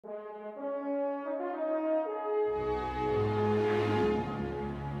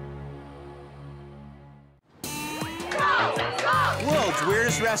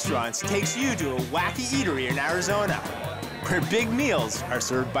Provic Restaurant takes you to a wacky eatery in Arizona, where big meals are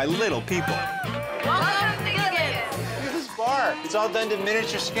served by little people. Welcome to Gilligan! Look at this bar. It's all done to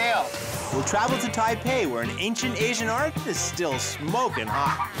miniature scale. We'll travel to Taipei, where an ancient Asian art is still smoking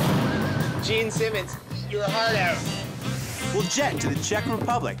hot. Gene Simmons, you're a hard out. We'll jet to the Czech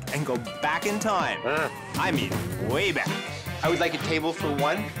Republic and go back in time. I mean, way back. I would like a table for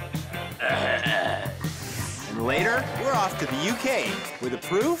one. And later, we're off to the UK, where the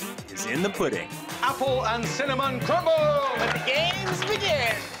proof is in the pudding. Apple and cinnamon crumble! Let the games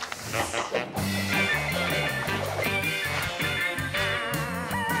begin!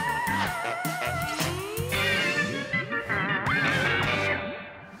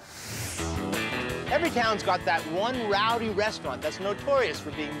 Every town's got that one rowdy restaurant that's notorious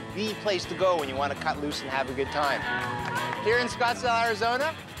for being the place to go when you want to cut loose and have a good time. Here in Scottsdale,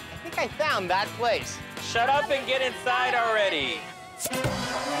 Arizona, I think I found that place. Shut up and get inside already.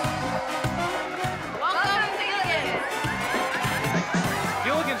 Welcome to Gilligan!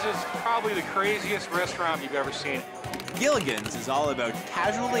 Gilligan's is probably the craziest restaurant you've ever seen. Gilligan's is all about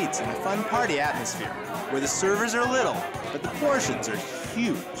casual eats and a fun party atmosphere, where the servers are little, but the portions are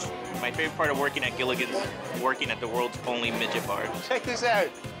huge. My favorite part of working at Gilligan's, working at the world's only midget bar. Check this out.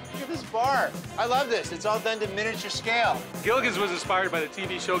 Look at this bar. I love this. It's all done to miniature scale. Gilligan's was inspired by the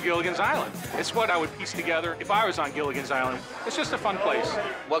TV show Gilligan's Island. It's what I would piece together if I was on Gilligan's Island. It's just a fun place.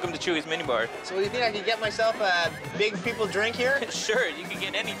 Welcome to Chewy's Minibar. So do you think I could get myself a big people drink here? Sure, you can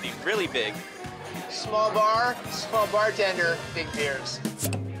get anything really big. Small bar, small bartender, big beers.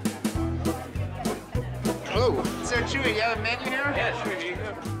 Oh, so Chewy, you have a menu here? Yeah, sure.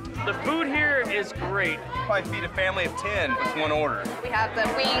 The food here is great. Probably feed a family of 10 with one order. We have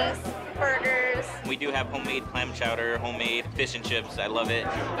the wings, burgers. We do have homemade clam chowder, homemade fish and chips. I love it.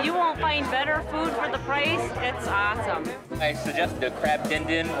 You won't find better food for the price. It's awesome. I suggest the crab din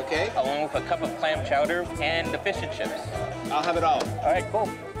din, Okay. along with a cup of clam chowder and the fish and chips. I'll have it all. All right, cool.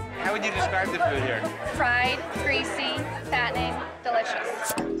 How would you describe the food here? Fried, greasy, fattening,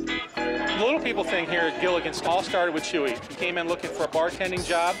 delicious. The little people thing here at Gilligan's all started with Chewy. He came in looking for a bartending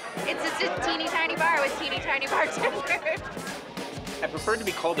job. It's just a teeny tiny bar with teeny tiny bartenders. I prefer to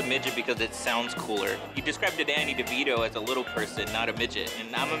be called a midget because it sounds cooler. You described Danny DeVito as a little person, not a midget,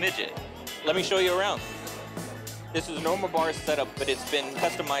 and I'm a midget. Let me show you around. This is a normal bar setup, but it's been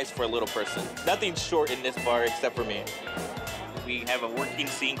customized for a little person. Nothing's short in this bar except for me. We have a working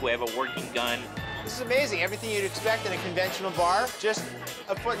sink, we have a working gun. This is amazing. Everything you'd expect in a conventional bar, just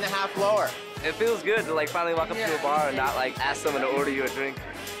a foot and a half lower. It feels good to finally walk up to a bar and not ask someone to order you a drink.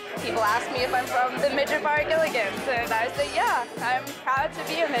 People ask me if I'm from the midget bar at Gilligan's, and I say, yeah, I'm proud to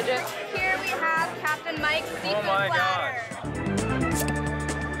be a midget. Here we have Captain Mike's seafood platter.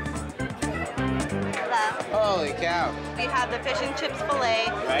 Holy cow. We have the fish and chips fillet,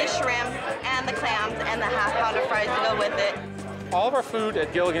 the shrimp, and the clams, and the half-pound of fries to go with it. All of our food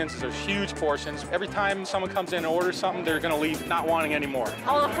at Gilligan's are huge portions. Every time someone comes in and orders something, they're going to leave not wanting any more.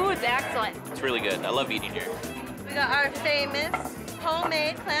 Oh, the food's excellent. It's really good. I love eating here. We got our famous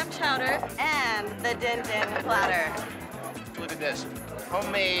homemade clam chowder and the din din platter. Look at this.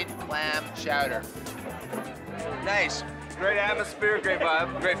 Homemade clam chowder. Nice. Great atmosphere, great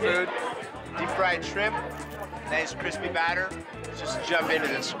vibe, great food. Deep fried shrimp. Nice crispy batter. Just jump into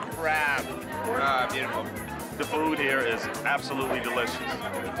this crab. Ah, beautiful. The food here is absolutely delicious.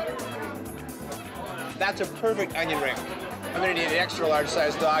 That's a perfect onion ring. I'm gonna need an extra large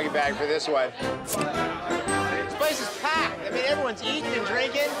size doggy bag for this one. This place is packed. I mean, everyone's eating and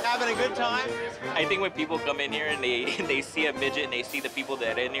drinking, having a good time. I think when people come in here and they see a midget and they see the people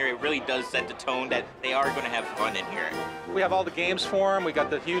that are in here, it really does set the tone that they are going to have fun in here. We have all the games for them. We got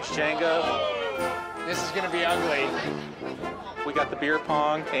the huge Jenga. This is gonna be ugly. We got the beer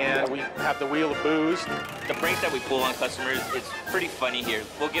pong, and we have the wheel of booze. The pranks that we pull on customers, it's pretty funny here.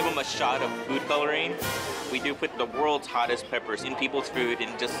 We'll give them a shot of food coloring. We do put the world's hottest peppers in people's food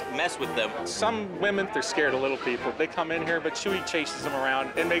and just mess with them. Some women, they're scared of little people. They come in here, but Chewy chases them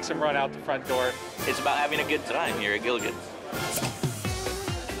around and makes them run out the front door. It's about having a good time here at Gilligan's.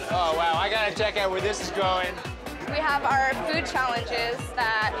 Oh, wow, I gotta check out where this is going. We have our food challenges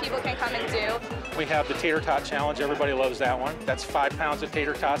that people can come and do. We have the tater tot challenge. Everybody loves that one. That's 5 pounds of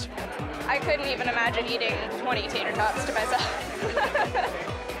tater tots. I couldn't even imagine eating 20 tater tots to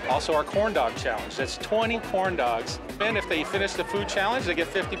myself. Also our corn dog challenge. That's 20 corn dogs. And if they finish the food challenge, they get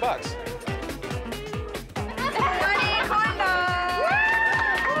 50 bucks. 20 corn dogs!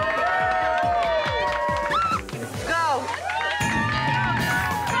 Go!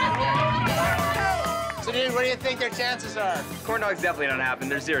 So, dude, what do you think their chances are? Corn dogs definitely don't happen.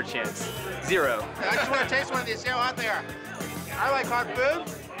 There's zero chance. Zero. I just want to taste one of these, see how hot they are. I like hot food.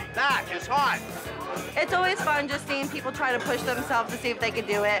 That is hot. It's always fun just seeing people try to push themselves to see if they can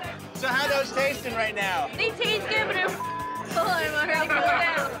do it. So how those tasting right now? They taste good, but they're full. I'm already cool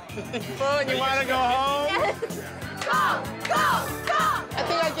down. Full and you want to go home? Yes. Go, go, go! I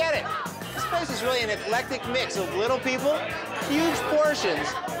think I get it. This place is really an eclectic mix of little people, huge portions,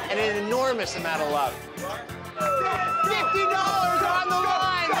 and an enormous amount of love. $50 on the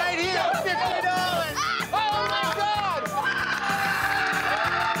line right here. $50. Oh my God! We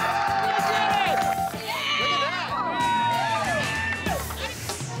did it! Look at that.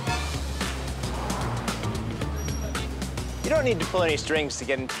 You don't need to pull any strings to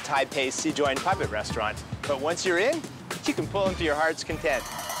get into Taipei's C-Joint Puppet Restaurant, but once you're in, you can pull them to your heart's content.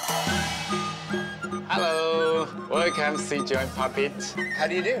 Hello, welcome C-Joint Puppet. How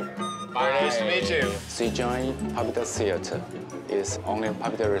do you do? Very nice to meet you. C-Joint Puppet Theater is only a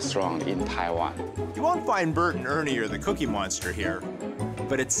puppet restaurant in Taiwan. You won't find Bert and Ernie or the Cookie Monster here,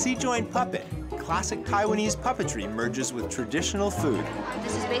 but at C-Joint Puppet, classic Taiwanese puppetry merges with traditional food.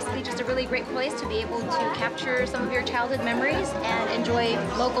 This is basically just a really great place to be able to capture some of your childhood memories and enjoy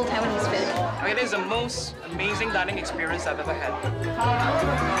local Taiwanese food. It is the most amazing dining experience I've ever had.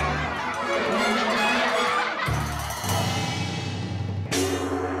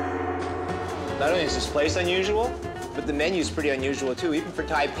 Not only is this place unusual, but the menu's pretty unusual too, even for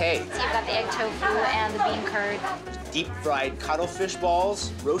Taipei. So you've got the egg tofu and the bean curd. Deep-fried cuttlefish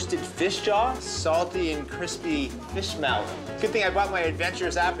balls, roasted fish jaw, salty and crispy fish mouth. Good thing I brought my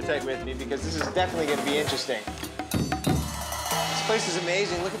adventurous appetite with me because this is definitely going to be interesting. This place is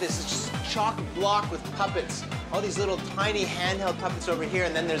amazing. Look at this. It's just chock-block with puppets. All these little tiny handheld puppets over here,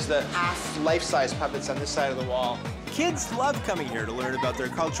 and then there's the half life-size puppets on this side of the wall. Kids love coming here to learn about their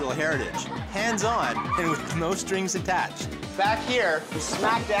cultural heritage, hands-on and with no strings attached. Back here,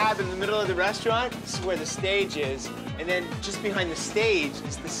 smack dab in the middle of the restaurant, this is where the stage is. And then just behind the stage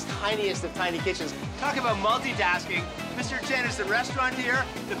is this tiniest of tiny kitchens. Talk about multitasking. Mr. Chen is the restaurateur,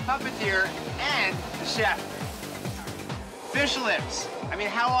 the puppeteer, and the chef. Fish lips. I mean,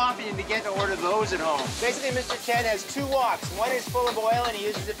 how often do you get to order those at home? Basically, Mr. Chen has two woks. One is full of oil and he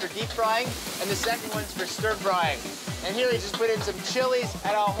uses it for deep frying, and the second one's for stir frying. And here he just put in some chilies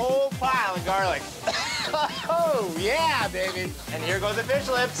and a whole pile of garlic. Oh, yeah, baby. And here go the fish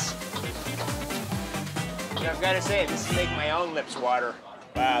lips. And I've got to say, this is making my own lips water.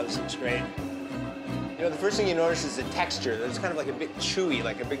 Wow, this looks great. You know, the first thing you notice is the texture. It's kind of like a bit chewy,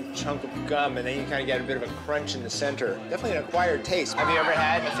 like a big chunk of gum, and then you kind of get a bit of a crunch in the center. Definitely an acquired taste. Have you ever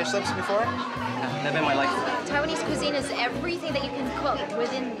had fish lips before? Never in my life. Taiwanese cuisine is everything that you can cook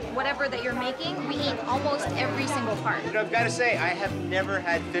within whatever that you're making. We eat almost every single part. You know, I've got to say, I have never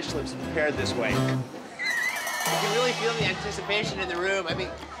had fish lips prepared this way. You can really feel the anticipation in the room. I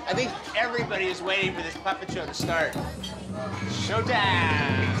think everybody is waiting for this puppet show to start.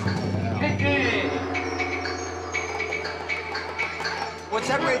 Showtime! What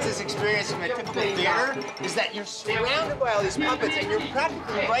separates this experience from a typical theater is that you're surrounded by all these puppets and you're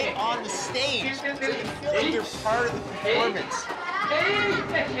practically right on the stage. So you feel like you're part of the performance.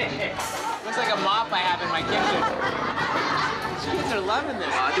 Looks like a mop I have in my kitchen. These kids are loving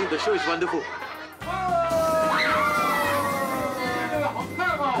this. I think the show is wonderful.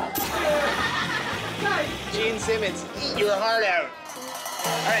 Gene Simmons, eat your heart out.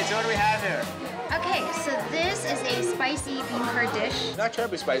 All right, so what do we have here? Okay, so this is a spicy bean curd dish. Not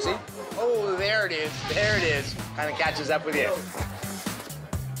terribly spicy. Oh, there it is. There it is. Kind of catches up with you.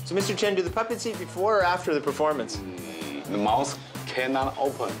 So, Mr. Chen, do the puppets eat before or after the performance? The mouth cannot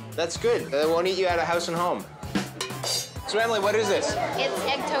open. That's good. They won't eat you out of house and home. So, Emily, what is this? It's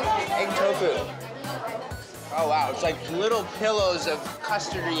egg tofu. Egg tofu. Oh, wow. It's like little pillows of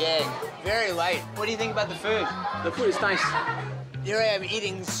custardy egg. Very light. What do you think about the food? The food is nice. Here I am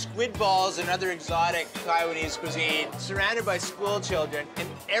eating squid balls and other exotic Taiwanese cuisine, surrounded by school children, and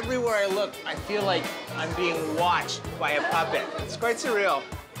everywhere I look, I feel like I'm being watched by a puppet. It's quite surreal.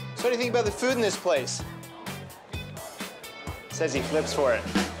 So what do you think about the food in this place? Says he flips for it.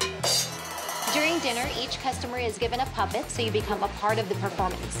 During dinner, each customer is given a puppet, so you become a part of the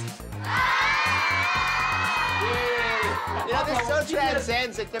performance. You know, this so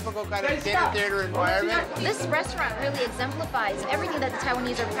transcends a typical kind of dinner theater environment. This restaurant really exemplifies everything that the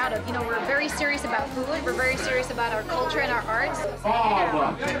Taiwanese are proud of. You know, we're very serious about food. We're very serious about our culture and our arts.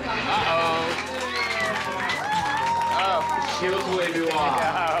 Uh-oh.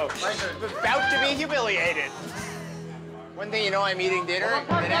 Oh. About to be humiliated. One thing you know, I'm eating dinner.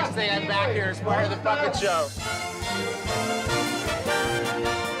 The next thing I'm back here is part of the puppet show.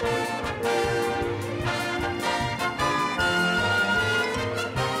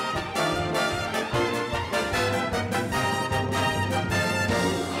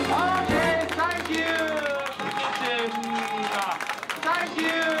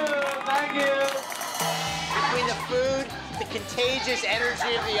 contagious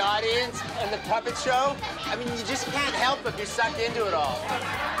energy of the audience and the puppet show, I mean, you just can't help but be sucked into it all.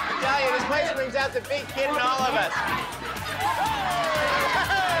 I tell you, this place brings out the big kid in all of us.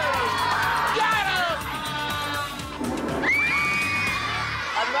 Got him!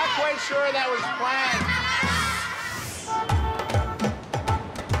 I'm not quite sure that was planned.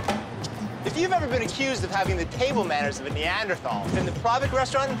 If you've ever been accused of having the table manners of a Neanderthal, then the Provic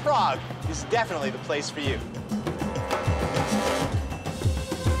Restaurant in Prague is definitely the place for you.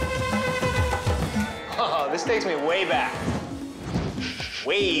 Oh, this takes me way back.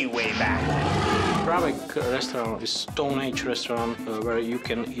 Way, way back. Provic Restaurant is Stone Age restaurant where you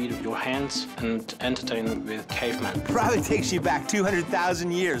can eat with your hands and entertain with cavemen. Provic takes you back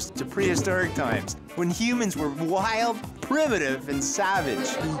 200,000 years to prehistoric times, when humans were wild, primitive, and savage.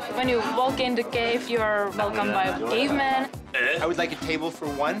 When you walk in the cave, you are welcomed by cavemen. I would like a table for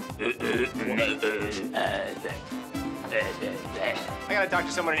one. I gotta talk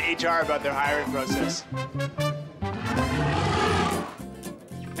to someone in HR about their hiring process.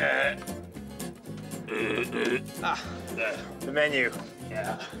 The menu.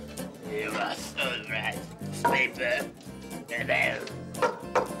 Yeah. You are so right. Sleeper.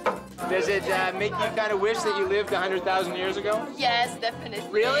 Does it make you kind of wish that you lived 100,000 years ago? Yes, definitely.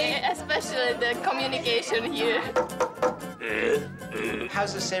 Really? Especially the communication here.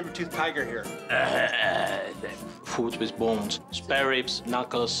 How's the saber-toothed tiger here? Food with bones, spare ribs,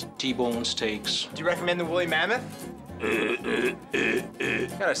 knuckles, T-bone steaks. Do you recommend the woolly mammoth?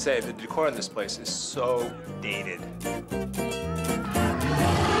 Gotta say, the decor in this place is so dated.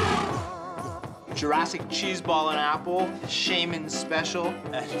 Jurassic cheese ball and apple, shaman special,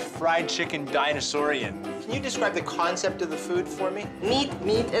 and fried chicken dinosaurian. Can you describe the concept of the food for me? Meat,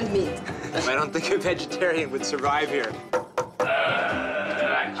 meat, and meat. I don't think a vegetarian would survive here.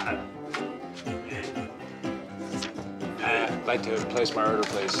 I'd like to place my order,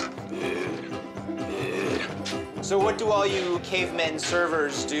 please. So what do all you cavemen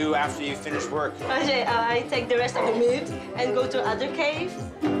servers do after you finish work? Okay, I take the rest of the meat and go to other cave.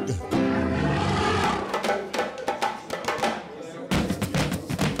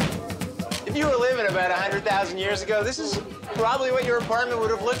 If you were living about 100,000 years ago, this is probably what your apartment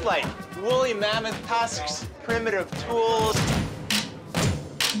would have looked like. Woolly mammoth tusks, primitive tools.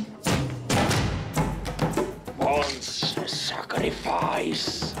 Once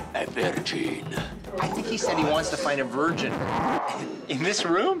sacrifice a virgin. I think he said he wants to find a virgin. In this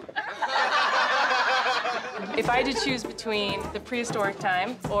room? If I had to choose between the prehistoric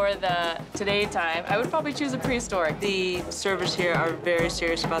time or the today time, I would probably choose the prehistoric. The servers here are very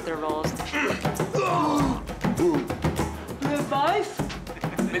serious about their roles.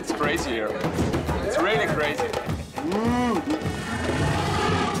 It's crazy here. It's really crazy.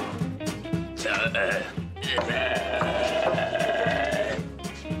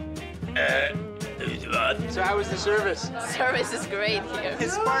 So how was the service? Service is great here.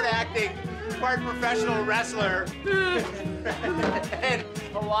 His smart acting, part professional wrestler, and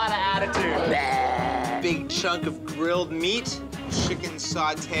a lot of attitude. Big chunk of grilled meat, chicken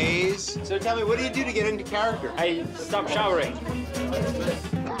sautés. So tell me, what do you do to get into character? I stop showering.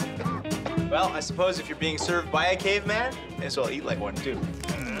 Well, I suppose if you're being served by a caveman, may as well eat like one, too.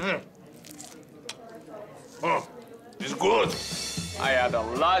 Oh, it's good. I had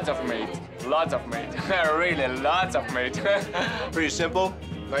lots of meat. Lots of meat. Really, lots of meat. Pretty simple,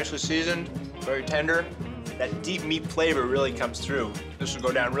 nicely seasoned, very tender. That deep meat flavor really comes through. This will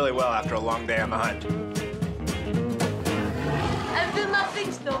go down really well after a long day on the hunt. I feel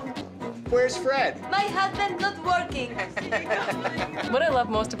nothing still. Where's Fred? My husband not working. What I love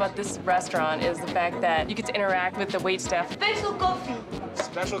most about this restaurant is the fact that you get to interact with the waitstaff. Special coffee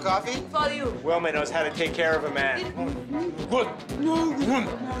Special coffee? for you. Wilma knows how to take care of a man. Good. Come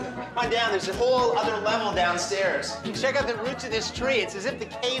on down, there's a whole other level downstairs. Check out the roots of this tree. It's as if the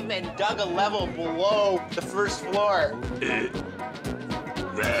cavemen dug a level below the first floor.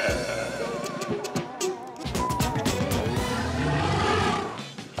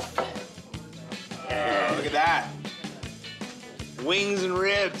 Look at that. Wings and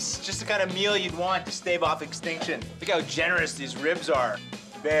ribs. Just the kind of meal you'd want to stave off extinction. Look how generous these ribs are.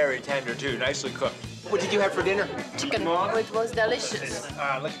 Very tender, too. Nicely cooked. What did you have for dinner? Chicken, which was delicious.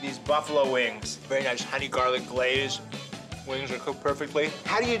 Look at these buffalo wings. Very nice honey garlic glaze. Wings are cooked perfectly.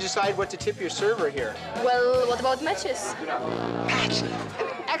 How do you decide what to tip your server here? Well, what about matches? Match.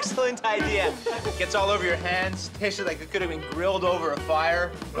 Excellent idea. Gets all over your hands. Tasted like it could have been grilled over a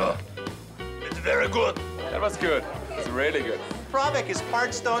fire. It's very good. That was good. It's really good. Provic is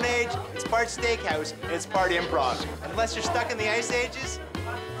part Stone Age, it's part steakhouse, and it's part improv. Unless you're stuck in the Ice Ages,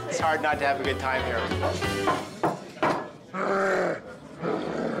 it's hard not to have a good time here. The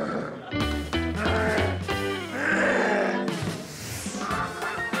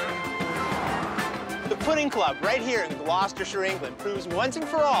Pudding Club, right here in Gloucestershire, England, proves once and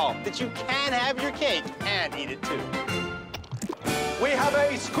for all that you can have your cake and eat it too. We have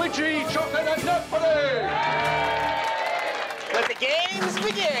a squidgy chocolate and nut pudding! Let the games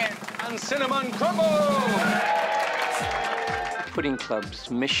begin! And cinnamon crumble! Pudding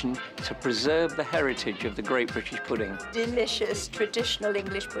Club's mission to preserve the heritage of the Great British Pudding. Delicious traditional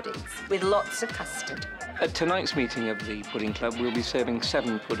English puddings with lots of custard. At tonight's meeting of the Pudding Club, we'll be serving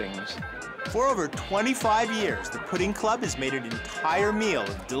 7 puddings. For over 25 years, the Pudding Club has made an entire meal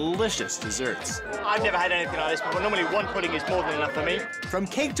of delicious desserts. I've never had anything like this before. Normally one pudding is more than enough for me. From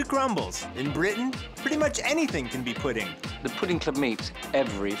cake to crumbles, in Britain, pretty much anything can be pudding. The Pudding Club meets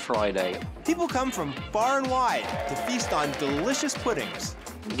every Friday. People come from far and wide to feast on delicious puddings.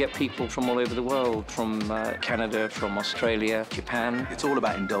 We get people from all over the world, from Canada, from Australia, Japan. It's all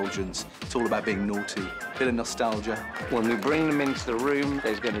about indulgence. It's all about being naughty. A bit of nostalgia. When we bring them into the room,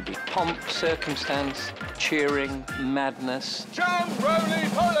 there's going to be pomp, circumstance, cheering, madness. Jump,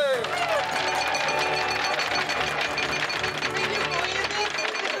 roly-poly!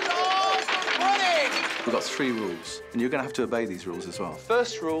 We've got 3 rules, and you're going to have to obey these rules as well.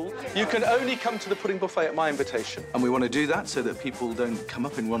 First rule, you can only come to the pudding buffet at my invitation. And we want to do that so that people don't come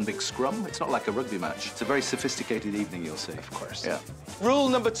up in one big scrum. It's not like a rugby match. It's a very sophisticated evening, you'll see. Of course. Yeah. Rule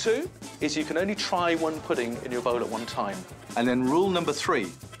number 2 is you can only try one pudding in your bowl at one time. And then rule number 3,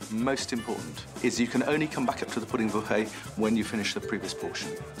 most important, is you can only come back up to the pudding buffet when you finish the previous portion.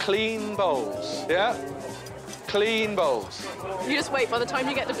 Clean bowls, yeah? Clean bowls. You just wait. By the time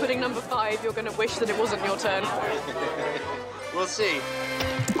you get to pudding number 5, you're going to wish that it wasn't your turn. We'll see.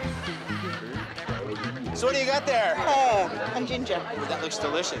 So what do you got there? And ginger. Ooh, that looks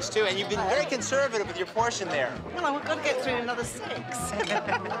delicious, too. And you've been very conservative with your portion there. Well, I've got to get through another 6.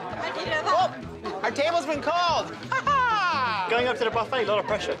 Oh, our table's been called. Going up to the buffet, a lot of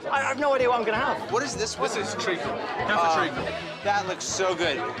pressure. I have no idea what I'm going to have. What is this one? This is treacle. Camphor treacle. That looks so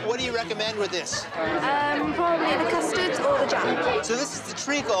good. What do you recommend with this? Probably the custard or the jam. So this is the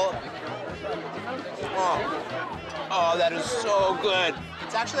treacle. Oh, that is so good.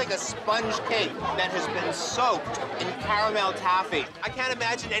 It's actually like a sponge cake that has been soaked in caramel taffy. I can't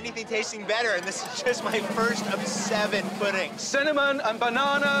imagine anything tasting better, and this is just my first of 7 puddings. Cinnamon and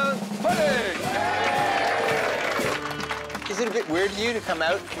banana pudding! Is it a bit weird to you to come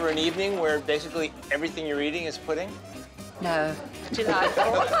out for an evening where basically everything you're eating is pudding? No.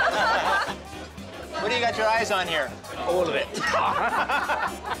 Delightful. What do you got your eyes on here? All of it. I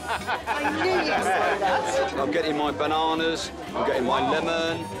knew you'd say that. I'm getting my bananas, I'm getting my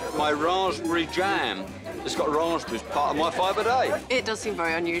lemon, my raspberry jam. It's got raspberries, part of my 5 a day. It does seem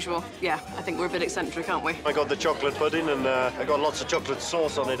very unusual. Yeah, I think we're a bit eccentric, aren't we? I got the chocolate pudding and I got lots of chocolate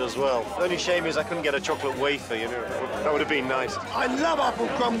sauce on it as well. The only shame is I couldn't get a chocolate wafer, you know. That would have been nice. I love apple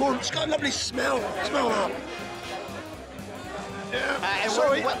crumble. It's got a lovely smell. Smell that. And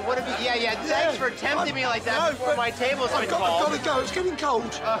Sorry. What have you, yeah, thanks for tempting me like that before my table's been called. I've got to go, it's getting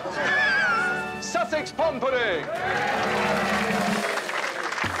cold. Sussex plum pudding.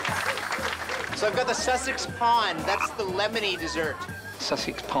 So I've got the Sussex Pond. That's the lemony dessert.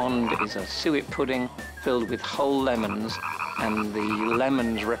 Sussex Pond is a suet pudding filled with whole lemons, and the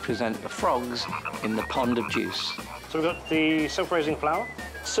lemons represent the frogs in the pond of juice. So we've got the self-raising flour,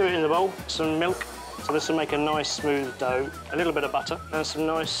 suet in the bowl, some milk. So this will make a nice smooth dough, a little bit of butter, and some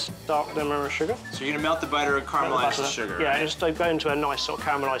nice dark demerara sugar. So you're gonna melt the butter and caramelize the sugar? Yeah, and just go into a nice sort of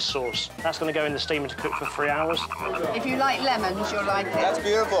caramelized sauce. That's gonna go in the steamer to cook for 3 hours. If you like lemons, you'll like it. That's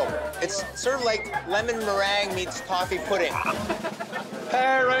beautiful. It's sort of like lemon meringue meets toffee pudding.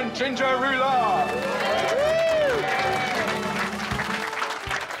 Pear and ginger roulade.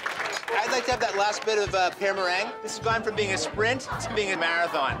 I'd like to have that last bit of pear meringue. This has gone from being a sprint to being a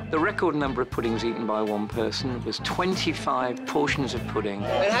marathon. The record number of puddings eaten by one person was 25 portions of pudding.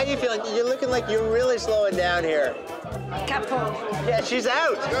 And how are you feeling? You're looking like you're really slowing down here. Capone. Yeah, she's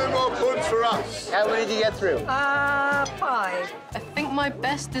out. No more puddings for us. How many did you get through? 5. I think my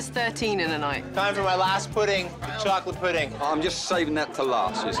best is 13 in a night. Time for my last pudding, chocolate pudding. I'm just saving that to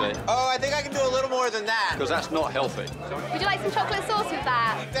last, you see. Oh, I think I can do a little more than that. Because that's not healthy. Would you like some chocolate sauce with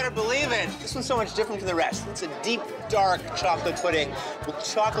that? You better believe it. This one's so much different from the rest. It's a deep, dark chocolate pudding with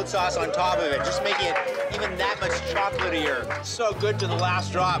chocolate sauce on top of it, just making it even that much chocolatier. So good to the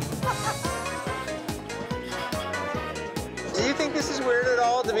last drop. Do you think this is weird at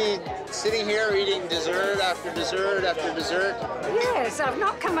all to be Sitting here eating dessert after dessert after dessert. Yes, I've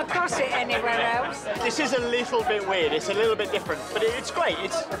not come across it anywhere else. This is a little bit weird. It's a little bit different, but it's great.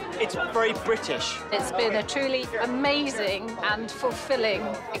 It's very British. It's been a truly amazing and fulfilling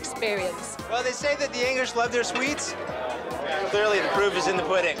experience. Well, they say that the English love their sweets. Clearly, the proof is in the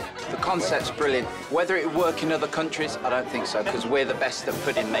pudding. The concept's brilliant. Whether it would work in other countries, I don't think so, because we're the best at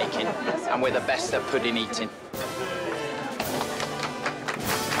pudding making, and we're the best at pudding eating.